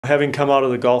Having come out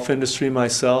of the golf industry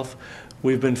myself,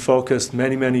 we've been focused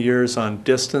many years on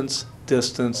distance,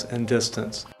 distance, and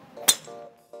distance.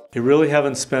 You really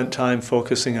haven't spent time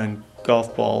focusing on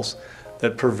golf balls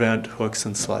that prevent hooks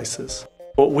and slices.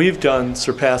 What we've done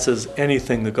surpasses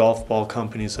anything the golf ball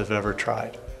companies have ever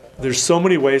tried. There's so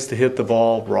many ways to hit the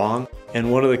ball wrong,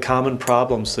 and one of the common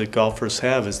problems that golfers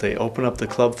have is they open up the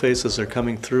club face as they're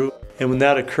coming through, and when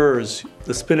that occurs,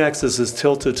 the spin axis is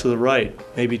tilted to the right,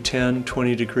 maybe 10,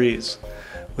 20 degrees.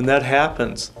 When that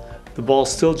happens, the ball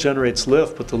still generates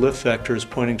lift, but the lift vector is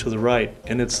pointing to the right,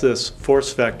 and it's this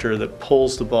force vector that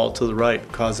pulls the ball to the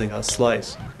right, causing a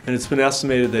slice. And it's been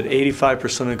estimated that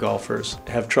 85% of golfers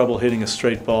have trouble hitting a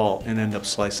straight ball and end up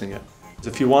slicing it.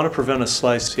 If you want to prevent a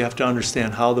slice, you have to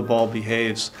understand how the ball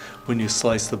behaves when you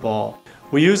slice the ball.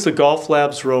 We used the Golf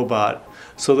Labs robot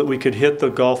so that we could hit the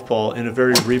golf ball in a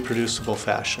very reproducible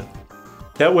fashion.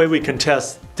 That way we can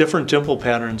test different dimple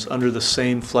patterns under the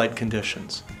same flight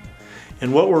conditions.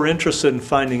 And what we're interested in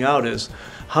finding out is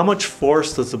how much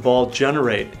force does the ball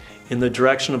generate in the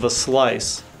direction of a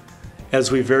slice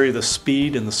as we vary the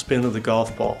speed and the spin of the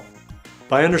golf ball.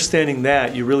 By understanding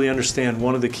that, you really understand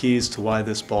one of the keys to why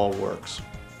this ball works.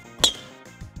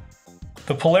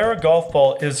 The Polara golf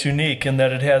ball is unique in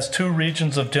that it has two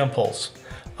regions of dimples.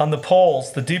 On the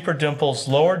poles, the deeper dimples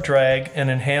lower drag and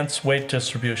enhance weight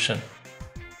distribution.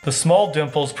 The small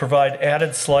dimples provide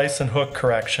added slice and hook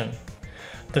correction.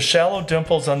 The shallow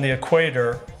dimples on the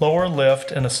equator lower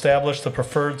lift and establish the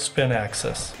preferred spin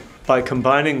axis. By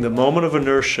combining the moment of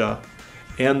inertia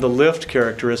and the lift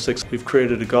characteristics, we've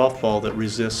created a golf ball that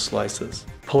resists slices.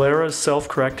 Polara's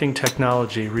self-correcting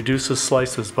technology reduces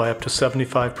slices by up to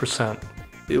 75%.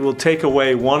 It will take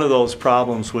away one of those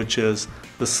problems, which is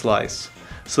the slice,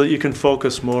 so that you can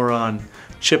focus more on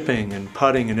chipping and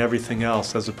putting and everything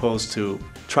else as opposed to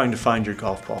trying to find your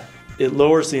golf ball. It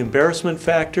lowers the embarrassment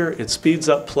factor, it speeds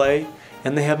up play,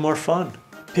 and they have more fun.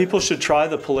 People should try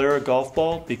the Polara golf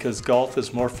ball because golf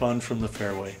is more fun from the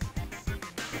fairway.